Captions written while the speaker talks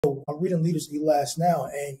So I'm reading Leaders Eat Last now,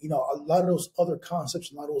 and a lot of those other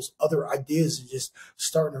concepts, a lot of those other ideas are just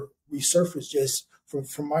starting to resurface just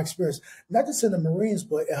from my experience, not just in the Marines,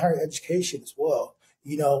 but in higher education as well.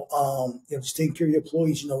 Just taking care of your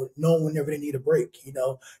employees, knowing whenever they need a break,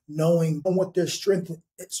 knowing what their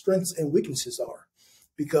strengths and weaknesses are.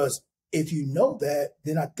 Because if you know that,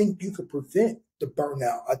 then I think you could prevent the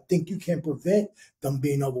burnout. I think you can prevent them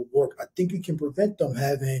being overworked. I think you can prevent them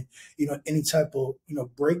having, any type of,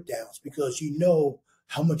 breakdowns, because you know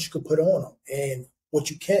how much you can put on them and what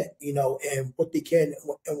you can't, and what they can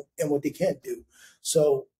and what they can't do.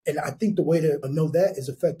 So, and I think the way to know that is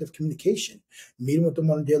effective communication, meeting with them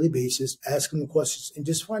on a daily basis, asking them questions, and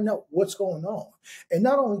just find out what's going on. And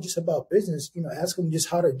not only just about business, ask them just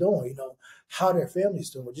how they're doing, how their family's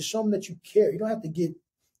doing. Just show them that you care. You don't have to get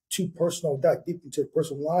too personal, dive deep into their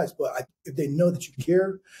personal lives, but if they know that you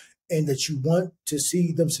care and that you want to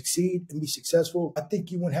see them succeed and be successful, I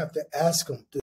think you wouldn't have to ask them to